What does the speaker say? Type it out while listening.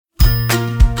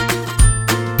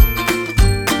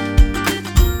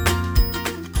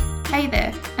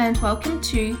and welcome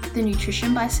to the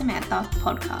Nutrition by Samantha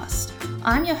podcast.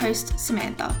 I'm your host,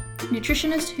 Samantha,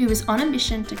 nutritionist who is on a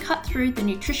mission to cut through the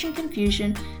nutrition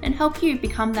confusion and help you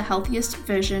become the healthiest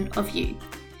version of you.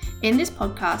 In this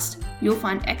podcast, you'll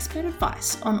find expert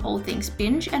advice on all things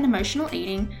binge and emotional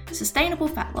eating, sustainable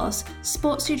fat loss,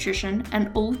 sports nutrition, and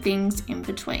all things in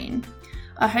between.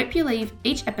 I hope you leave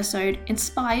each episode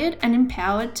inspired and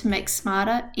empowered to make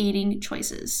smarter eating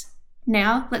choices.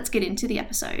 Now, let's get into the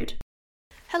episode.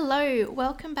 Hello,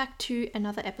 welcome back to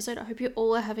another episode. I hope you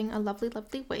all are having a lovely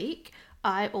week.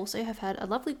 I also have had a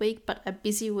lovely week, but a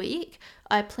busy week.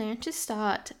 I plan to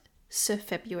start Surf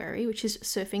February, which is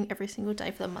surfing every single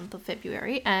day for the month of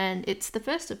February, and it's the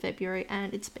 1st of February,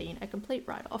 and it's been a complete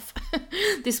write-off.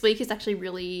 This week is actually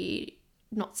really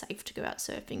not safe to go out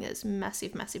surfing. There's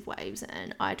massive waves,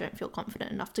 and I don't feel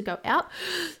confident enough to go out,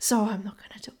 so I'm not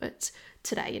going to do it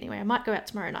today anyway. I might go out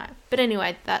tomorrow night, but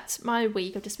anyway, that's my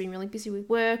week. I've just been really busy with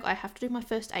work. I have to do my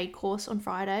first aid course on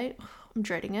Friday. I'm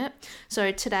dreading it.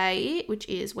 So today, which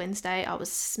is Wednesday, I was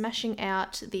smashing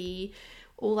out the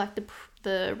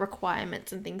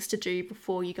requirements and things to do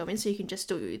before you go in, so you can just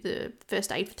do the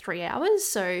first aid for 3 hours.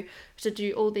 So to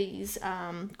do all these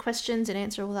questions and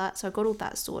answer all that, so I got all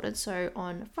that sorted. So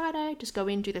on Friday, just go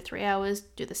in, do the 3 hours,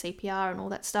 do the CPR and all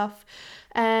that stuff,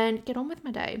 and get on with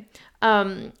my day.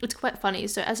 It's quite funny.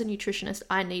 So as a nutritionist,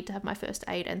 I need to have my first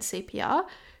aid and CPR.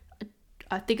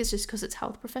 I think it's just because it's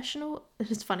health professional.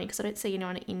 It's funny because I don't see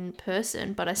anyone in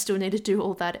person, but I still need to do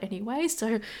all that anyway.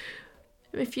 So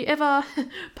if you ever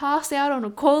pass out on a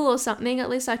call or something, at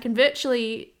least I can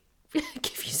virtually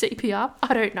give you CPR.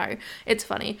 I don't know. It's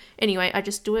funny. Anyway, I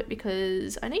just do it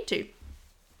because I need to.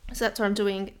 So that's what I'm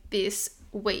doing this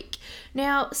week.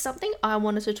 Now, something I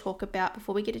wanted to talk about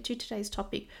before we get into today's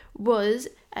topic was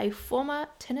a former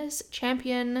tennis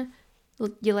champion,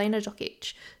 Jelena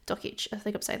Dokic. I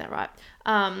think I'm saying that right.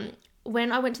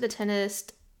 When I went to the tennis,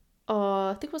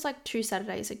 I think it was like 2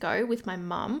 Saturdays ago with my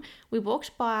mum, we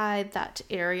walked by that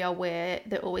area where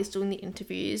they're always doing the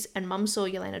interviews, and mum saw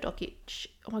Jelena Dokic,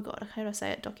 oh my god, how do I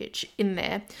say it, Dokic, in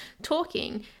there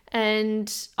talking,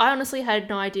 and I honestly had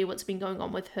no idea what's been going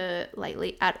on with her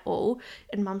lately at all,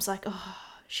 and mum's like, oh,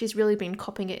 she's really been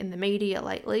copping it in the media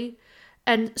lately.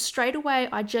 And straight away,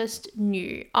 I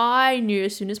knew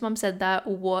as soon as mum said that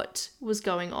what was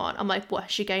going on. I'm like,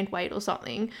 what, she gained weight or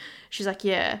something? She's like,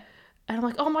 yeah. And I'm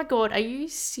like, oh my god, are you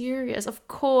serious? Of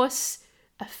course,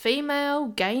 a female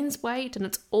gains weight and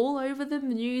it's all over the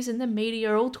news and the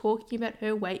media are all talking about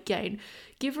her weight gain.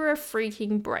 Give her a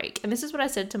freaking break. And this is what I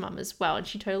said to mum as well, and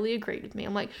she totally agreed with me.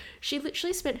 I'm like, she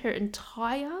literally spent her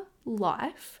entire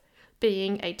life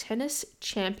being a tennis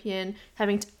champion,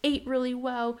 having to eat really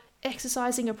well,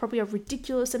 exercising probably a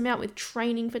ridiculous amount with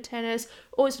training for tennis,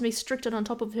 always to be strict and on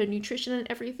top of her nutrition and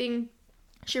everything.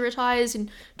 She retires in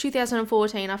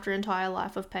 2014 after an entire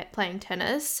life of playing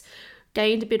tennis,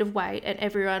 gained a bit of weight, and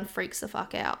everyone freaks the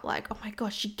fuck out. Like, oh my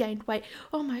gosh, she gained weight.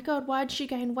 Oh my god, why did she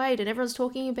gain weight? And everyone's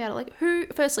talking about it. Like, who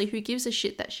gives a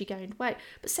shit that she gained weight?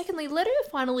 But secondly, let her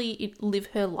finally live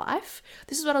her life.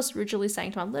 This is what I was originally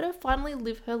saying to her. Let her finally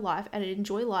live her life,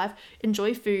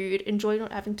 enjoy food, enjoy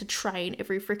not having to train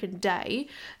every freaking day.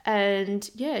 And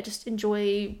yeah, just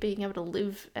enjoy being able to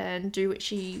live and do what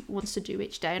she wants to do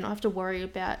each day and not have to worry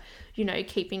about,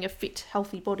 keeping a fit,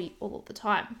 healthy body all of the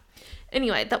time.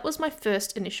 Anyway, that was my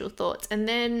first initial thoughts. And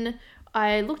then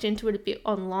I looked into it a bit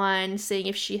online, seeing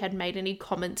if she had made any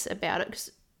comments about it,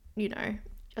 because,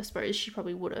 I suppose she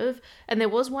probably would have. And there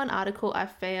was one article I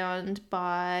found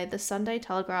by the Sunday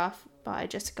Telegraph by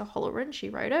Jessica Holloran. She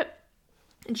wrote it.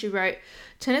 And she wrote,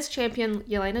 tennis champion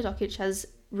Jelena Dokic has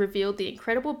revealed the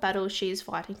incredible battle she is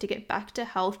fighting to get back to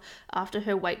health after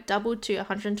her weight doubled to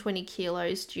 120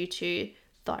 kilos due to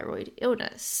thyroid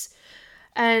illness.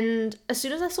 And as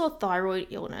soon as I saw thyroid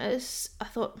illness, I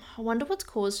thought, I wonder what's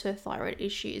caused her thyroid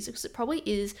issues, because it probably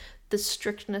is the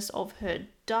strictness of her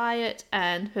diet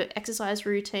and her exercise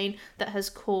routine that has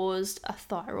caused a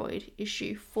thyroid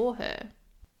issue for her.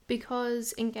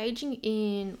 Because engaging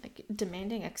in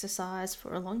demanding exercise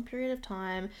for a long period of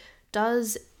time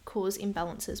does cause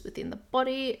imbalances within the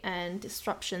body and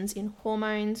disruptions in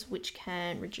hormones, which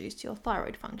can reduce your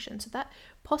thyroid function. So that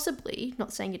possibly,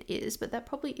 not saying it is, but that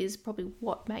probably is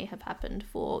what may have happened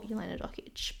for Jelena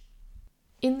Dokic.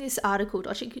 In this article,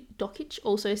 Dokic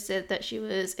also said that she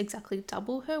was exactly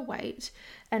double her weight,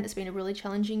 and it's been a really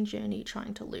challenging journey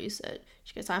trying to lose it.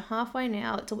 She goes, I'm halfway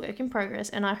now, it's a work in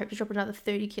progress, and I hope to drop another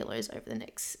 30 kilos over the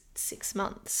next 6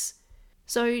 months.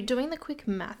 So doing the quick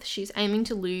math, she's aiming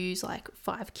to lose like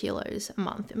 5 kilos a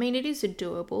month. I mean, it is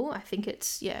doable. I think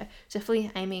it's, definitely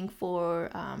aiming for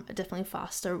a definitely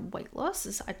faster weight loss.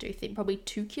 As I do think probably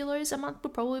 2 kilos a month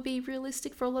would probably be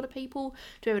realistic for a lot of people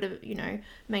to be able to,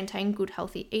 maintain good,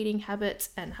 healthy eating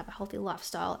habits and have a healthy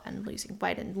lifestyle and losing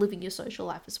weight and living your social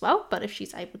life as well. But if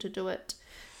she's able to do it,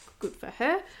 good for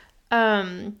her.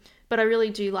 But I really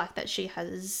do like that she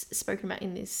has spoken about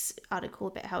in this article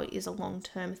about how it is a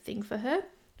long-term thing for her.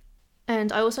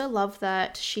 And I also love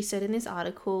that she said in this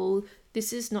article,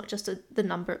 this is not just the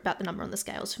number on the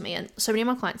scales for me. And so many of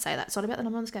my clients say that. It's not about the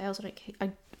number on the scales.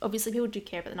 Obviously people do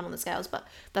care about the number on the scales, but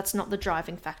that's not the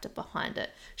driving factor behind it.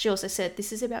 She also said,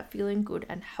 this is about feeling good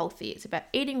and healthy. It's about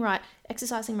eating right,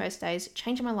 exercising most days,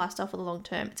 changing my lifestyle for the long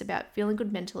term. It's about feeling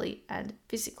good mentally and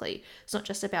physically. It's not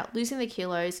just about losing the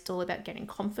kilos. It's all about gaining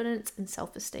confidence and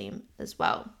self-esteem as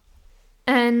well.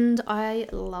 And I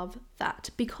love that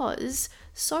because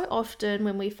so often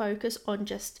when we focus on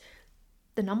just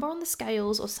the number on the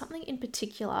scales or something in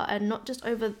particular and not just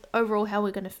overall how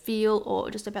we're going to feel or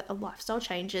just about the lifestyle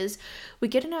changes, we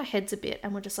get in our heads a bit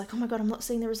and we're just like, oh my God, I'm not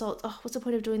seeing the results. Oh, what's the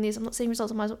point of doing this? I'm not seeing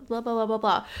results on my blah, blah, blah, blah,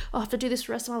 blah. Oh, I have to do this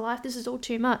for the rest of my life. This is all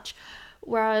too much.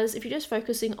 Whereas if you're just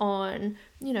focusing on,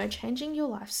 changing your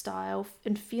lifestyle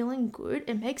and feeling good,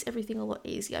 it makes everything a lot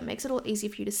easier. It makes it a lot easier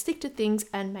for you to stick to things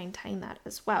and maintain that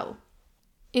as well.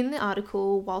 In the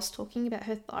article, whilst talking about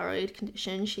her thyroid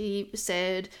condition, she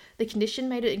said the condition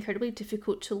made it incredibly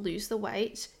difficult to lose the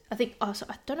weight. I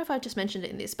don't know if I just mentioned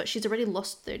it in this, but she's already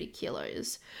lost 30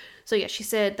 kilos. So yeah, she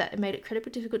said that it made it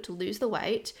incredibly difficult to lose the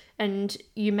weight. And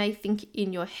you may think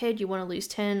in your head you want to lose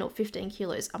 10 or 15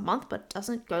 kilos a month, but it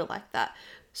doesn't go like that.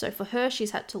 So for her,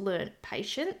 she's had to learn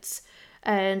patience.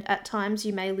 And at times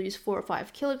you may lose 4 or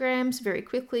 5 kilograms very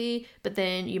quickly, but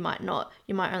then you might not.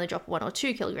 You might only drop 1 or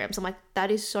 2 kilograms. I'm like,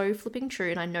 that is so flipping true.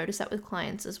 And I notice that with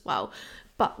clients as well.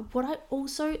 But what I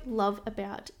also love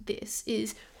about this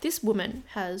is this woman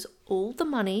has all the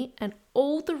money and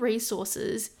all the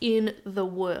resources in the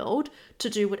world to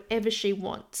do whatever she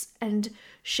wants. And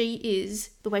the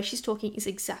way she's talking is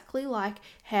exactly like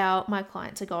how my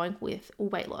clients are going with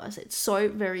weight loss. It's so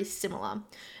very similar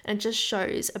and just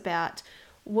shows about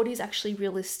what is actually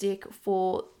realistic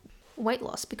for weight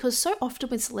loss, because so often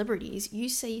with celebrities, you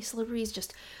see celebrities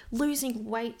just losing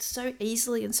weight so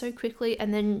easily and so quickly,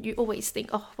 and then you always think,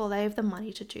 oh, well, they have the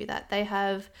money to do that. They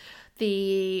have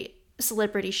the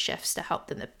celebrity chefs to help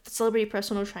them, the celebrity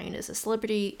personal trainers, the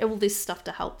celebrity, all this stuff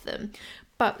to help them.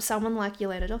 But someone like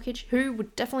Jelena Dokic, who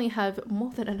would definitely have more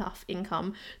than enough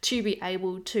income to be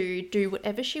able to do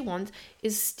whatever she wants,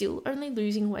 is still only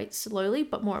losing weight slowly,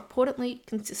 but more importantly,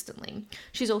 consistently.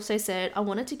 She's also said, I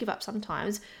wanted to give up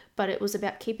sometimes, but it was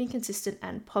about keeping consistent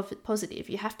and positive.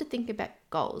 You have to think about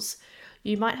goals.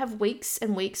 You might have weeks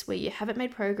and weeks where you haven't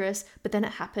made progress, but then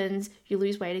it happens, you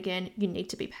lose weight again, you need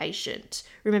to be patient.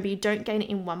 Remember, you don't gain it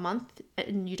in 1 month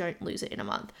and you don't lose it in a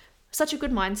month. Such a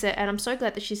good mindset, and I'm so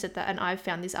glad that she said that, and I've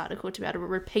found this article to be able to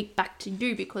repeat back to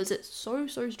you because it's so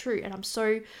true, and I'm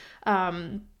so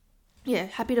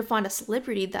happy to find a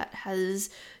celebrity that has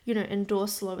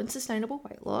endorsed slow and sustainable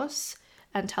weight loss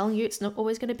and telling you it's not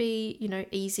always going to be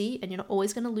easy, and you're not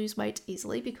always going to lose weight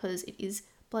easily because it is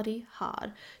bloody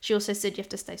hard. She also said you have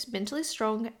to stay mentally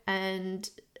strong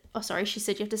she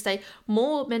said you have to stay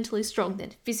more mentally strong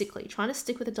than physically. Trying to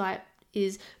stick with a diet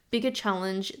is bigger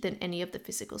challenge than any of the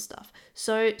physical stuff.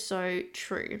 So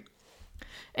true.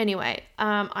 Anyway,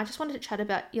 I just wanted to chat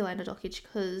about Jelena Dokic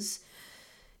because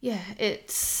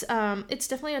it's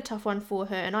definitely a tough one for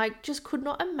her, and I just could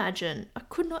not imagine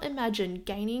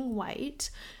gaining weight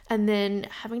and then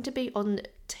having to be on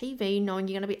TV knowing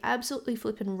you're going to be absolutely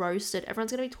flipping roasted.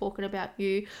 Everyone's going to be talking about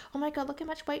you. Oh my God, look how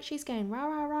much weight she's gained. Rah,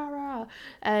 rah, rah, rah.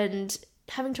 And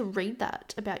having to read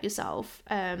that about yourself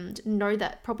and know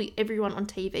that probably everyone on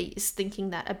TV is thinking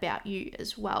that about you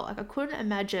as well. Like, I couldn't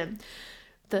imagine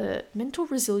the mental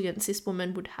resilience this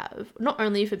woman would have, not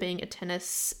only for being a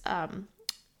tennis,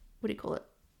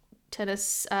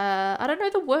 tennis, I don't know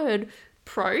the word,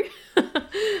 pro.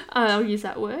 I'll use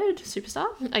that word, superstar,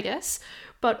 I guess.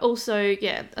 But also,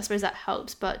 I suppose that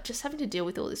helps. But just having to deal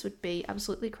with all this would be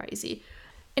absolutely crazy.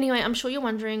 Anyway, I'm sure you're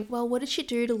wondering, well, what did she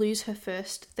do to lose her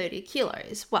first 30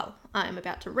 kilos? Well, I'm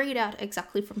about to read out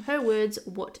exactly from her words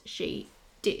what she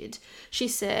did. She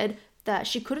said that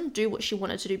she couldn't do what she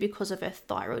wanted to do because of her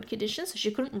thyroid condition. So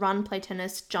she couldn't run, play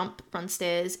tennis, jump, run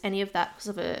stairs, any of that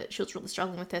because she was really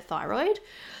struggling with her thyroid.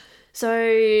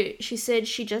 So she said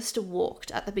she just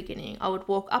walked at the beginning. I would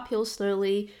walk uphill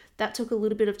slowly. That took a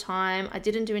little bit of time. I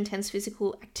didn't do intense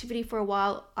physical activity for a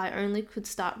while. I only could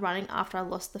start running after I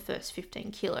lost the first 15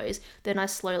 kilos. Then I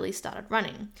slowly started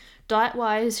running.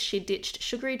 Diet-wise, she ditched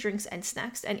sugary drinks and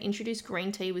snacks and introduced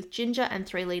green tea with ginger and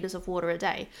 3 liters of water a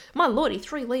day. My lordy,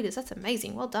 3 liters, that's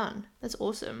amazing. Well done. That's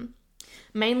awesome.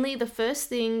 Mainly, the first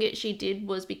thing she did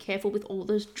was be careful with all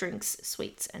those drinks,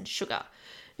 sweets, and sugar.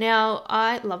 Now,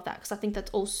 I love that because I think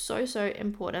that's all so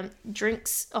important.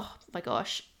 Drinks, oh my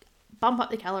gosh, bump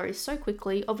up the calories so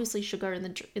quickly. Obviously, sugar in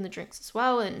the drinks as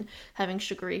well, and having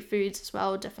sugary foods as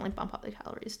well definitely bump up the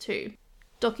calories too.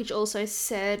 Dokic also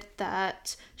said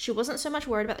that she wasn't so much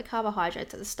worried about the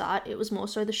carbohydrates at the start. It was more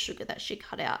so the sugar that she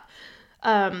cut out.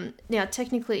 Now,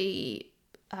 technically,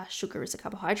 sugar is a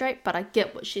carbohydrate, but I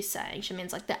get what she's saying. She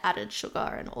means like the added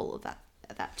sugar and all of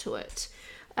that to it.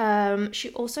 She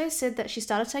also said that she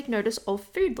started to take notice of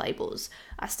food labels.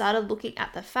 I started looking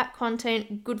at the fat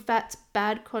content, good fats,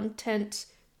 bad content,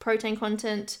 protein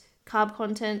content, carb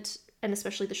content, and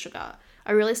especially the sugar.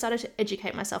 I really started to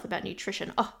educate myself about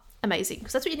nutrition. Oh, amazing,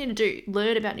 because that's what you need to do,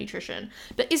 learn about nutrition.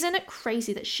 But isn't it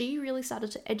crazy that she really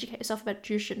started to educate herself about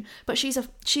nutrition, but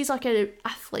she's like an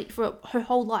athlete for her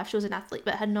whole life. She was an athlete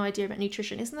but had no idea about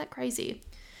nutrition. Isn't that crazy?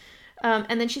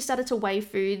 And then she started to weigh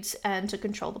foods and to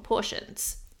control the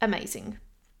portions. Amazing.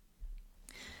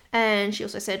 And she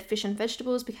also said fish and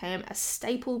vegetables became a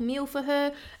staple meal for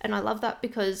her, and I love that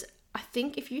because I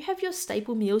think if you have your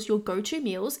staple meals, your go-to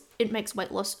meals, it makes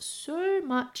weight loss so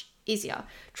much easier.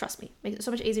 Trust me, it makes it so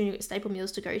much easier when you get staple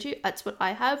meals to go to. That's what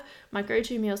I have, my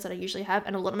go-to meals that I usually have,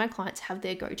 and a lot of my clients have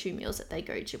their go-to meals that they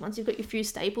go to. Once you've got your few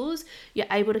staples, you're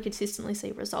able to consistently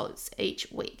see results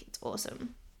each week. It's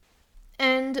awesome.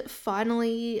 And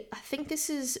finally, I think this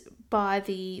is by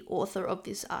the author of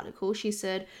this article. She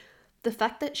said, the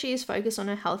fact that she is focused on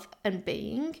her health and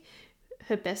being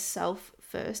her best self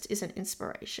first is an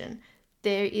inspiration.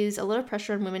 There is a lot of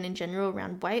pressure on women in general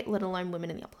around weight, let alone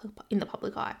women in the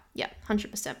public eye. Yeah,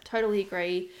 100%. Totally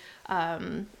agree.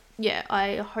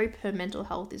 I hope her mental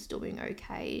health is doing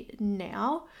okay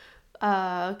now.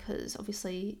 Because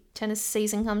obviously tennis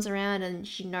season comes around and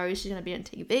she knows she's going to be on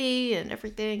TV and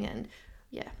everything, and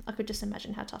yeah, I could just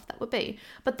imagine how tough that would be.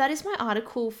 But that is my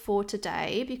article for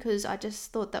today because I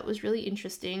just thought that was really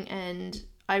interesting, and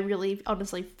I really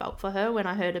honestly felt for her when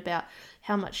I heard about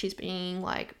how much she's being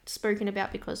like spoken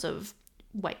about because of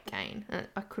weight gain. And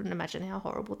I couldn't imagine how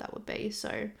horrible that would be.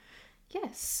 So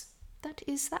yes, that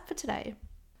is that for today.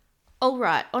 All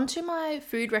right, on to my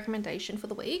food recommendation for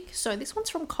the week. So this one's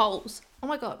from Coles. Oh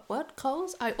my God, what?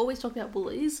 Coles? I always talk about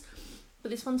Woolies, but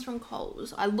this one's from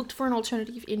Coles. I looked for an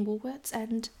alternative in Woolworths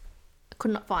and I could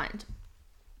not find.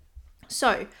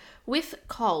 So with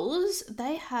Coles,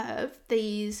 they have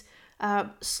these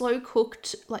slow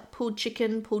cooked like pulled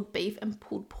chicken, pulled beef and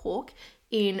pulled pork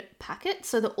in packets.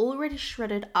 So they're already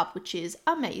shredded up, which is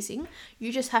amazing.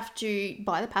 You just have to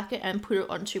buy the packet and put it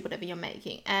onto whatever you're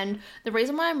making. And the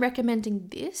reason why I'm recommending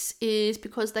this is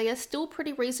because they are still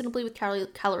pretty reasonably with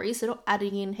calories. They're not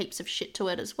adding in heaps of shit to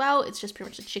it as well. It's just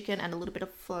pretty much the chicken and a little bit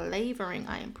of flavoring,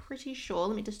 I am pretty sure.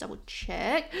 Let me just double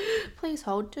check. Please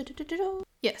hold.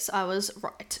 Yes, I was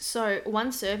right. So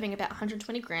one serving about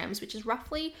 120 grams, which is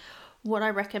roughly what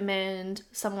I recommend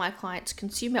some of my clients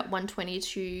consume, at 120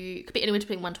 to, could be anywhere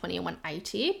between 120 and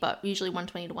 180, but usually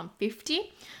 120 to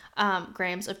 150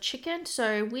 grams of chicken.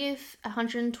 So with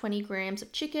 120 grams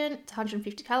of chicken, it's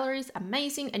 150 calories,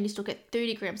 amazing, and you still get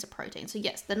 30 grams of protein. So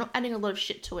yes, they're not adding a lot of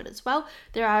shit to it as well.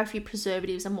 There are a few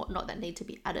preservatives and whatnot that need to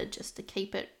be added just to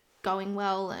keep it going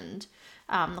well, and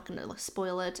I'm not going to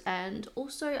spoil it. And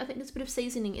also I think there's a bit of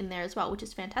seasoning in there as well, which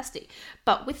is fantastic.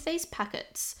 But with these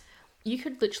packets, you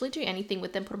could literally do anything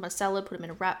with them. Put them on a salad, put them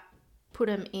in a wrap, put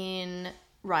them in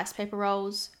rice paper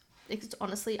rolls. It's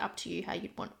honestly up to you how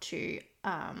you'd want to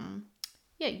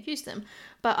use them.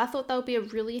 But I thought that would be a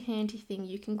really handy thing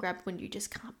you can grab when you just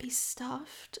can't be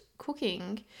stuffed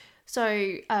cooking.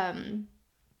 So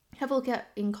have a look at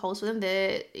in Coles for them.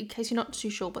 They're, in case you're not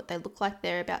too sure, but they look like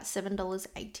they're about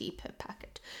 $7.80 per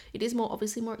packet. It is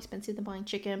obviously more expensive than buying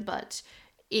chicken, but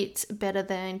it's better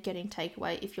than getting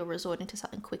takeaway if you're resorting to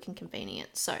something quick and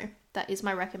convenient. So that is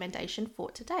my recommendation for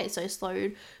today. So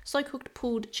slow cooked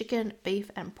pulled chicken,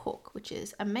 beef and pork, which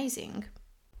is amazing.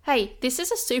 Hey, this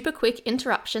is a super quick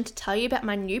interruption to tell you about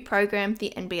my new program,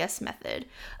 the NBS Method.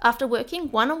 After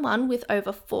working one-on-one with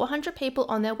over 400 people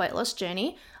on their weight loss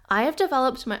journey, I have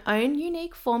developed my own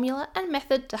unique formula and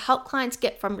method to help clients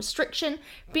get from restriction,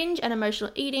 binge and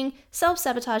emotional eating,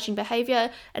 self-sabotaging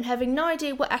behavior, and having no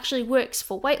idea what actually works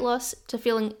for weight loss, to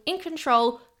feeling in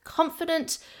control,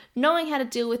 confident, knowing how to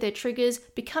deal with their triggers,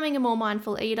 becoming a more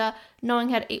mindful eater, knowing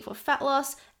how to eat for fat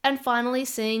loss, and finally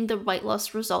seeing the weight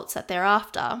loss results that they're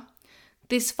after.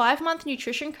 This 5-month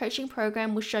nutrition coaching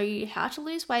program will show you how to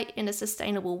lose weight in a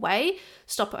sustainable way,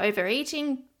 stop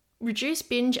overeating, reduce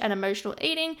binge and emotional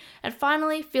eating, and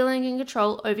finally feeling in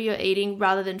control over your eating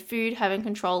rather than food having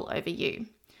control over you.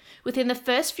 Within the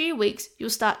first few weeks, you'll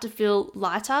start to feel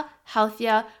lighter,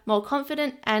 healthier, more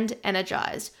confident, and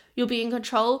energized. You'll be in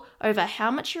control over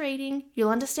how much you're eating, you'll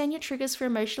understand your triggers for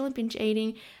emotional and binge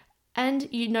eating, and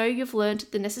you know you've learned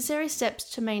the necessary steps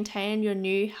to maintain your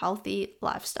new healthy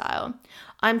lifestyle.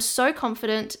 I'm so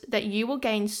confident that you will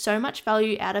gain so much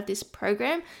value out of this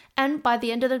program, and by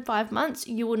the end of the 5 months,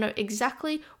 you will know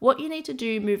exactly what you need to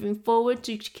do moving forward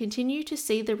to continue to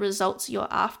see the results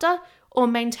you're after or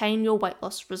maintain your weight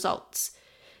loss results.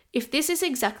 If this is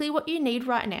exactly what you need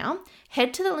right now,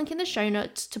 head to the link in the show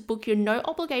notes to book your no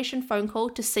obligation phone call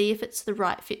to see if it's the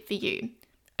right fit for you.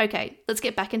 Okay, let's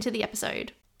get back into the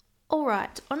episode. All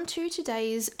right, on to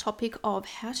today's topic of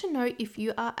how to know if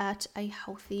you are at a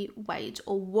healthy weight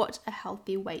or what a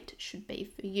healthy weight should be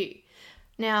for you.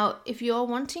 Now, if you're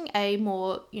wanting a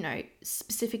more,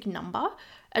 specific number,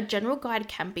 a general guide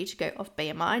can be to go off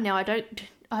BMI. Now, I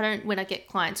don't when I get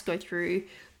clients go through,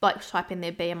 type in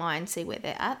their BMI and see where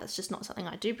they're at. That's just not something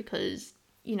I do because,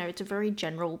 it's a very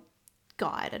general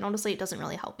guide and honestly, it doesn't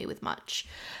really help me with much.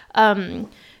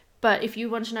 But if you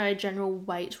want to know a general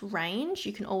weight range,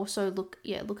 you can also look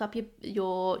up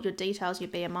your details, your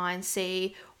BMI, and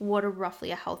see what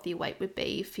roughly a healthy weight would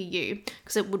be for you,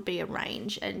 because it would be a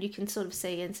range, and you can sort of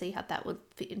see how that would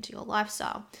fit into your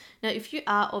lifestyle. Now, if you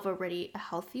are of already a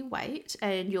healthy weight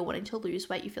and you're wanting to lose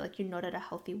weight, you feel like you're not at a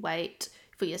healthy weight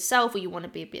for yourself, or you want to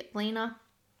be a bit leaner,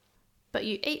 but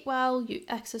you eat well, you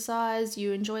exercise,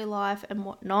 you enjoy life and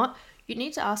whatnot, you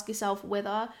need to ask yourself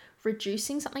whether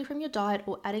reducing something from your diet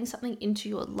or adding something into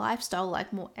your lifestyle,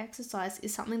 like more exercise,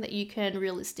 is something that you can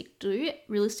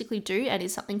realistically do and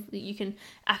is something that you can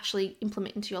actually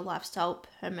implement into your lifestyle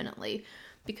permanently.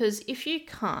 Because if you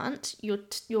can't,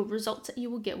 your results that you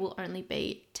will get will only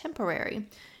be temporary.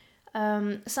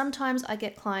 Sometimes I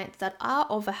get clients that are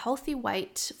of a healthy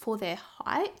weight for their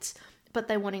height, but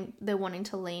they're wanting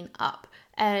to lean up,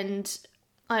 and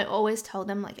I always tell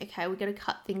them, okay, we're going to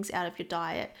cut things out of your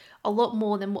diet a lot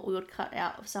more than what we would cut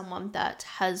out of someone that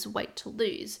has weight to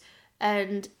lose.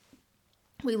 And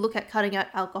we look at cutting out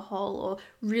alcohol, or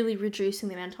really reducing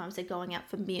the amount of times they're going out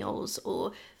for meals,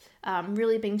 or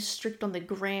really being strict on the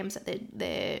grams that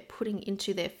they're putting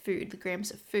into their food, the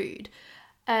grams of food.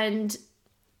 And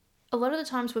a lot of the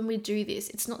times when we do this,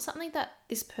 it's not something that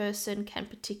this person can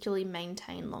particularly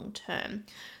maintain long term.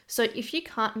 So if you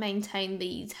can't maintain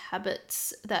these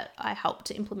habits that I help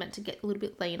to implement to get a little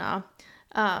bit leaner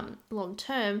long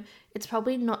term, it's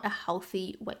probably not a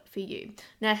healthy weight for you.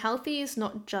 Now, healthy is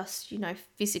not just,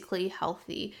 physically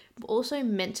healthy, but also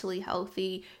mentally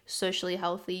healthy, socially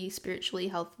healthy,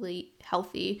 spiritually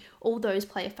healthy. All those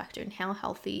play a factor in how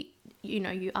healthy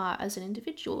you are as an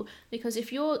individual. Because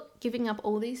if you're giving up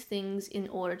all these things in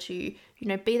order to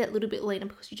be that little bit leaner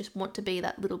because you just want to be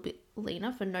that little bit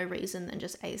leaner for no reason than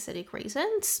just aesthetic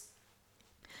reasons,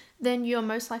 then you're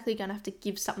most likely going to have to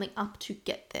give something up to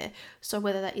get there. So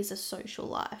whether that is a social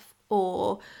life,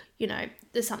 or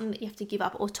there's something that you have to give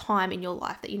up, or time in your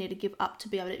life that you need to give up to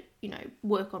be able to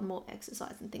work on more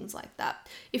exercise and things like that.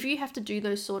 If you have to do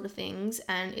those sort of things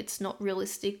and it's not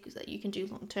realistic that you can do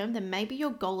long term, then maybe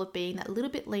your goal of being that little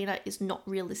bit leaner is not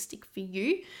realistic for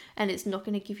you, and it's not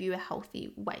going to give you a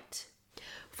healthy weight.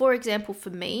 For example, for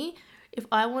me, if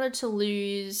I wanted to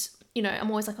lose, I'm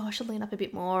always like, I should lean up a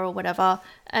bit more or whatever,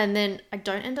 and then I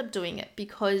don't end up doing it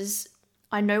because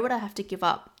I know what I have to give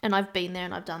up, and I've been there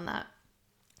and I've done that,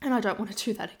 and I don't want to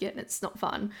do that again. It's not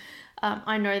fun.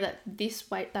 I know that this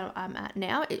weight that I'm at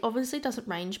now, it obviously doesn't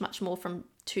range much more from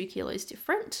 2 kilos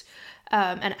different,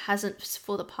 and it hasn't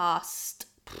for the past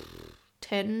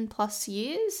 10 plus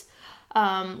years.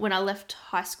 When I left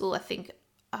high school, I think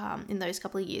in those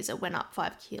couple of years it went up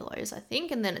 5 kilos, I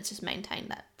think, and then it's just maintained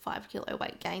that 5 kilo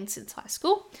weight gain since high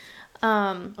school.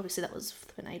 Obviously that was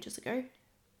ages ago.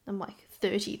 I'm like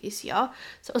 30 this year,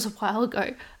 so it was a while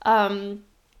ago.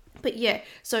 But yeah,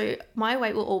 so my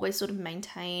weight will always sort of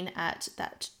maintain at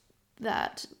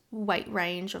that weight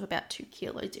range of about 2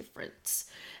 kilo difference.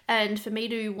 And for me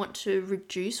to want to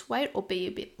reduce weight or be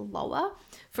a bit lower,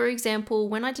 for example,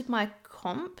 when I did my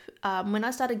comp, when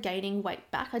I started gaining weight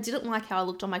back, I didn't like how I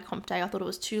looked on my comp day. I thought it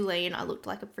was too lean. I looked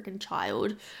like a freaking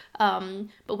child.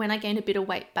 But when I gained a bit of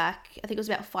weight back, I think it was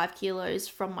about 5 kilos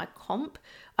from my comp,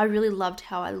 I really loved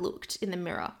how I looked in the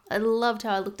mirror. I loved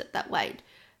how I looked at that weight.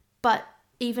 But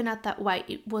even at that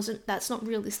weight, that's not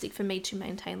realistic for me to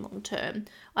maintain long term.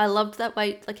 I loved that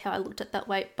weight, like how I looked at that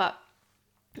weight, but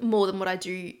more than what I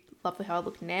do love how I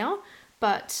look now.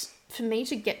 But for me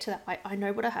to get to that weight, I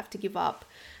know what I have to give up,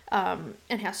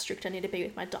 and how strict I need to be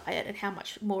with my diet and how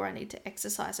much more I need to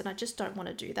exercise. And I just don't want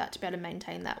to do that to be able to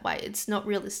maintain that weight. It's not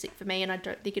realistic for me, and I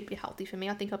don't think it'd be healthy for me.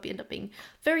 I think I'll end up being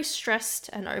very stressed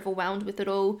and overwhelmed with it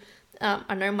all.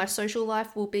 I know my social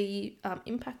life will be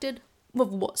impacted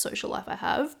of what social life I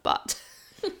have, but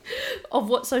of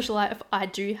what social life I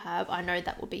do have, I know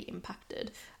that will be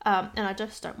impacted. And I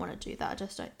just don't want to do that. I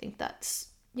just don't think that's,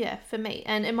 for me.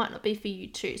 And it might not be for you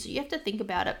too. So you have to think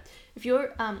about it. If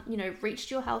you're,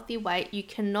 reached your healthy weight, you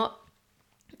cannot,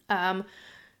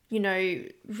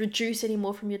 reduce any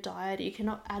more from your diet. You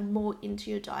cannot add more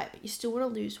into your diet, but you still want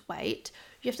to lose weight.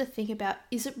 You have to think about,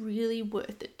 is it really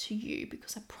worth it to you?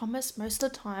 Because I promise most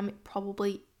of the time it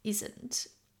probably isn't.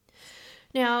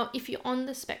 Now, if you're on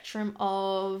the spectrum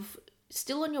of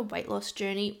still on your weight loss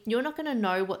journey, you're not going to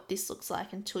know what this looks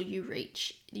like until you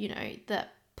reach, the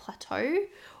plateau,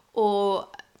 or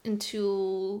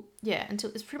until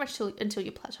it's pretty much until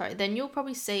you plateau. Then you'll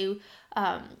probably see,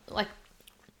 I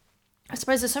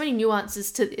suppose there's so many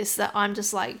nuances to this that I'm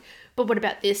just like, but what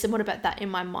about this and what about that in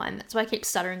my mind? That's why I keep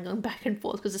stuttering, going back and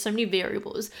forth, because there's so many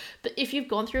variables. But if you've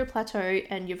gone through a plateau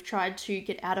and you've tried to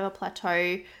get out of a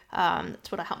plateau,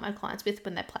 that's what I help my clients with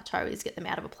when they plateau, is get them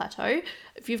out of a plateau.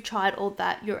 If you've tried all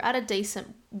that, you're at a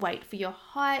decent weight for your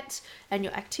height and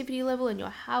your activity level and your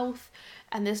health,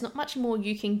 and there's not much more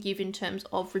you can give in terms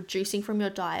of reducing from your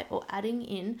diet or adding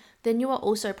in, then you are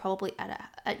also probably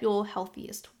at your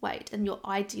healthiest weight and your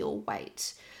ideal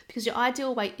weight. Because your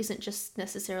ideal weight isn't just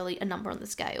necessarily a number on the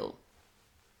scale.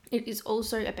 It is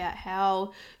also about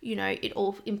how, it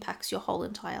all impacts your whole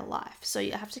entire life. So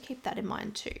you have to keep that in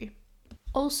mind too.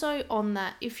 Also on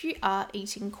that, if you are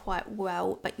eating quite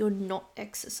well, but you're not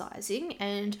exercising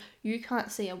and you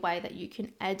can't see a way that you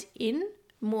can add in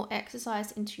more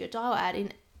exercise into your diet, or add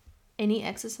in any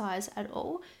exercise at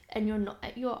all, and you're not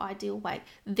at your ideal weight,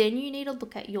 then you need to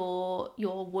look at your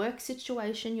work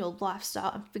situation, your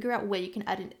lifestyle, and figure out where you can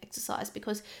add in exercise,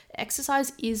 because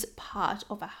exercise is part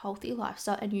of a healthy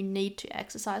lifestyle, and you need to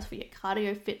exercise for your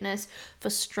cardio, fitness, for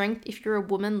strength. If you're a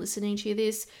woman listening to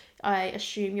this, I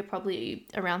assume you're probably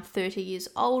around 30 years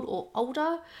old or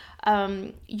older,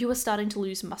 you are starting to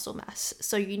lose muscle mass.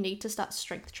 So you need to start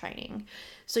strength training.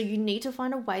 So you need to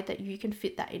find a way that you can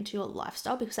fit that into your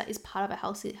lifestyle, because that is part of a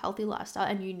healthy lifestyle,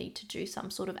 and you need to do some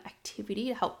sort of activity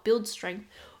to help build strength,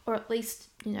 or at least,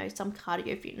 some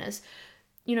cardio fitness.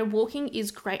 Walking is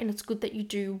great, and it's good that you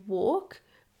do walk,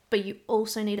 but you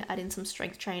also need to add in some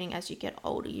strength training as you get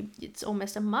older. It's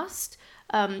almost a must.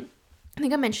 I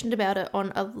think I mentioned about it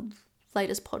on a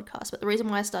latest podcast, but the reason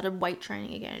why I started weight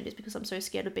training again is because I'm so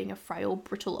scared of being a frail,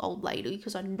 brittle old lady,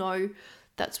 because I know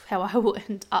that's how I will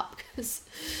end up, because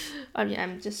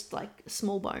I'm just like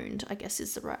small boned, I guess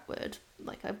is the right word.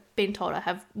 Like, I've been told I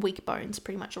have weak bones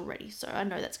pretty much already, so I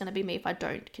know that's going to be me if I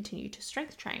don't continue to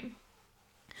strength train.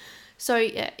 So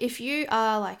yeah, if you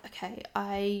are like, okay,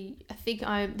 I think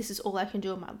this is all I can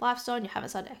do in my lifestyle, and you haven't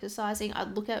started exercising,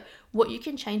 I'd look at what you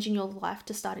can change in your life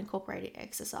to start incorporating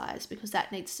exercise, because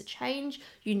that needs to change.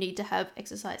 You need to have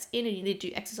exercise in, and you need to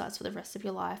do exercise for the rest of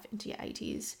your life into your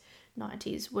 80s,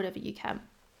 90s, whatever you can.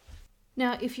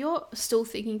 Now, if you're still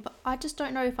thinking, but I just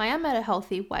don't know if I am at a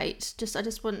healthy weight, I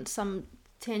just want some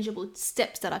tangible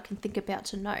steps that I can think about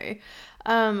to know.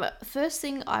 First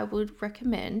thing I would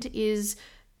recommend is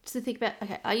to think about,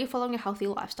 okay, are you following a healthy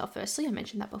lifestyle? Firstly, I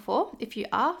mentioned that before. If you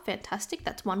are, fantastic.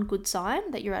 That's one good sign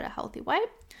that you're at a healthy weight.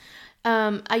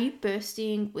 Are you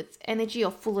bursting with energy or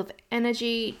full of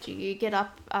energy? Do you get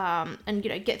up and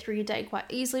get through your day quite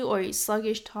easily, or are you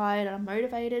sluggish, tired, and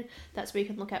unmotivated? That's where you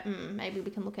can look at, maybe we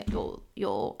can look at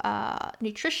your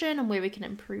nutrition and where we can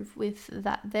improve with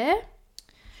that there.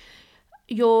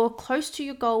 You're close to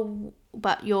your goal,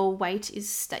 but your weight is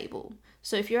stable.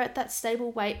 So if you're at that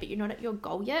stable weight, but you're not at your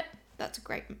goal yet, it's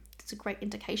a great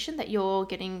indication that you're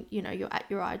getting, you're at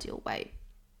your ideal weight.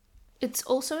 It's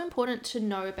also important to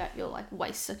know about your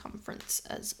waist circumference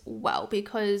as well,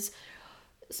 because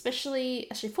especially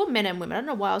for men and women, I don't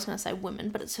know why I was going to say women,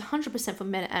 but it's 100% for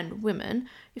men and women.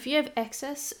 If you have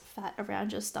excess fat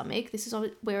around your stomach, this is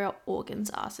where our organs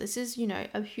are. So this is,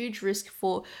 a huge risk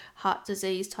for heart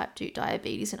disease, type 2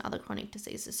 diabetes, and other chronic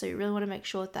diseases. So you really want to make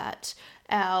sure that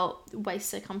our waist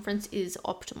circumference is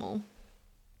optimal.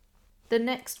 The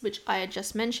next, which I had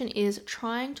just mentioned, is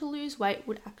trying to lose weight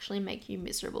would actually make you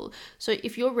miserable. So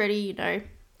if you're already,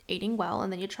 eating well,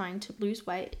 and then you're trying to lose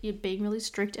weight, you're being really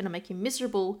strict, and it'll make you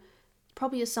miserable,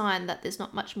 probably a sign that there's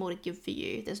not much more to give for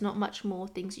you. There's not much more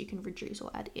things you can reduce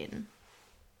or add in.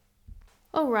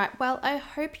 All right, well, I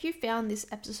hope you found this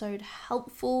episode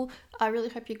helpful. I really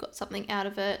hope you got something out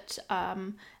of it.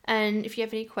 And if you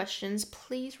have any questions,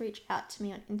 please reach out to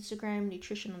me on Instagram,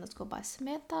 nutrition_by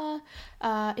Samantha.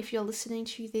 If you're listening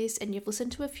to this and you've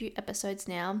listened to a few episodes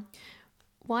now,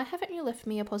 why haven't you left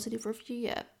me a positive review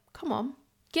yet? Come on.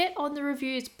 Get on the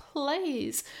reviews,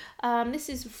 please. This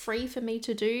is free for me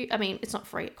to do. I mean, it's not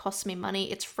free. It costs me money.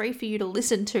 It's free for you to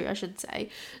listen to, I should say.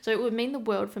 So it would mean the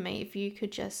world for me if you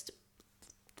could just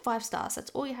 5 stars.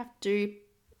 That's all you have to do,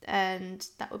 and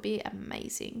that would be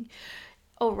amazing.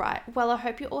 All right. Well, I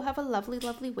hope you all have a lovely,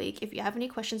 lovely week. If you have any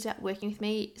questions about working with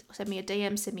me, send me a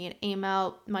DM, send me an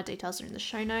email. My details are in the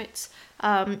show notes.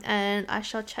 And I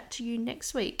shall chat to you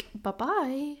next week.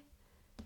 Bye-bye.